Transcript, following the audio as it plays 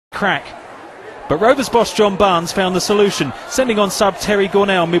crack. But Rovers boss John Barnes found the solution, sending on sub Terry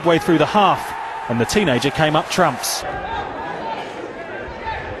Gornell midway through the half, and the teenager came up trumps.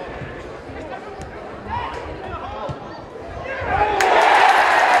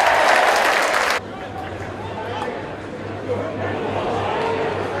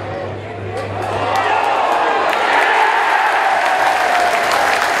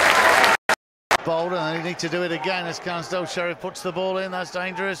 Bold, and they need to do it again as Cansdale Sheriff puts the ball in. That's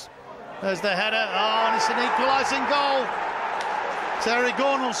dangerous. There's the header. Oh, and it's an equalising goal. Terry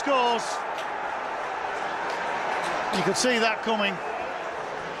Gornell scores. You could see that coming.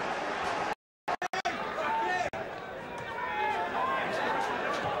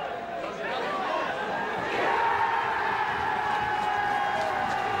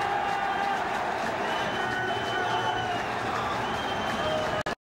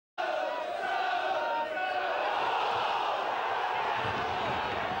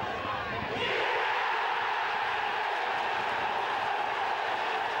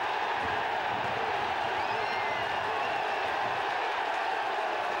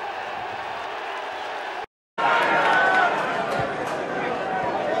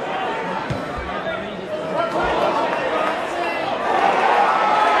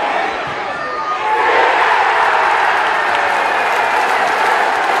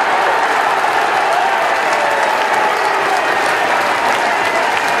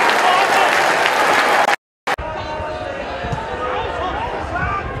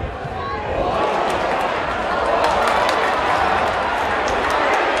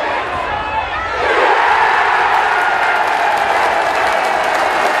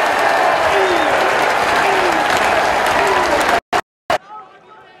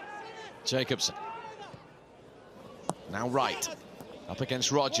 Jacobson. Now right. Up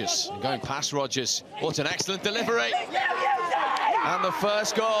against Rodgers. And going past Rodgers. What an excellent delivery. And the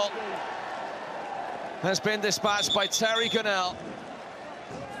first goal has been dispatched by Terry Gornell.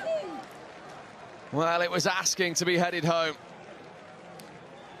 Well, it was asking to be headed home.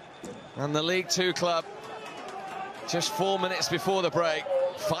 And the League Two club, just 4 minutes before the break,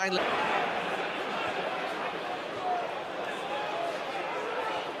 finally...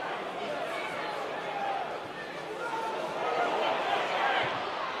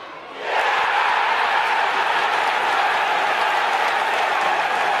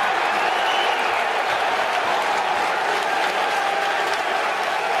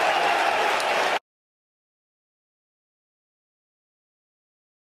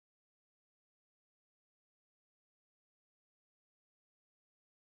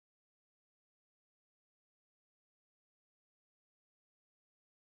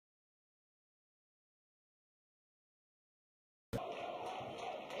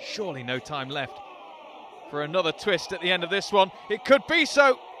 Surely no time left for another twist at the end of this one. It could be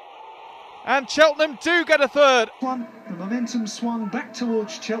so. And Cheltenham do get a third. The momentum swung back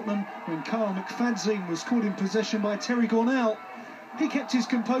towards Cheltenham when Carl McFadzean was caught in possession by Terry Gornell. He kept his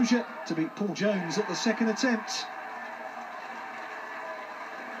composure to beat Paul Jones at the second attempt.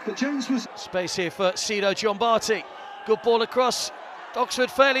 But Jones was... Space here for Cino Giambarti. Good ball across. Oxford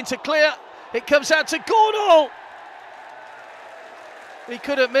failing to clear. It comes out to Gornell. He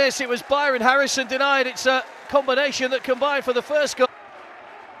couldn't miss. It was Byron Harrison denied. It's a combination that combined for the first goal.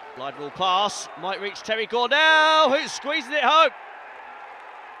 Line ball pass might reach Terry Gornell, who's squeezing it home.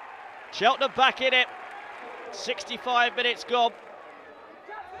 Cheltenham back in it. 65 minutes gone.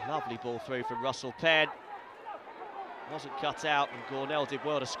 Lovely ball through from Russell Penn. Wasn't cut out, and Gornell did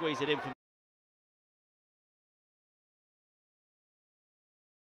well to squeeze it in from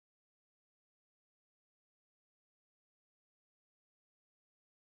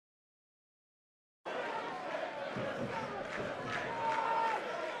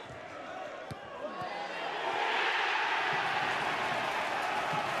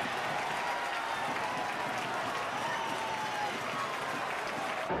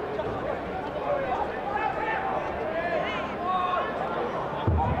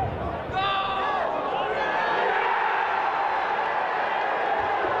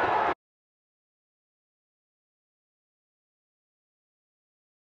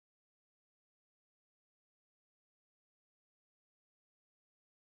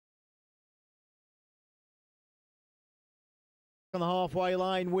on the halfway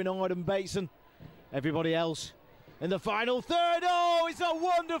line, Winard and Bateson. Everybody else in the final third. Oh, it's a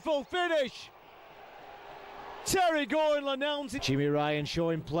wonderful finish. Terry Gornell announced it. Jimmy Ryan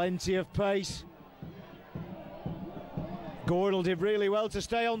showing plenty of pace. Gornell did really well to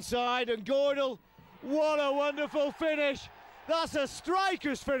stay on side, and Gornell, what a wonderful finish. That's a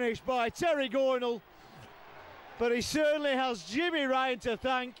striker's finish by Terry Gornell, but he certainly has Jimmy Ryan to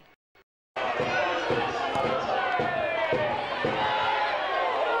thank. Yeah.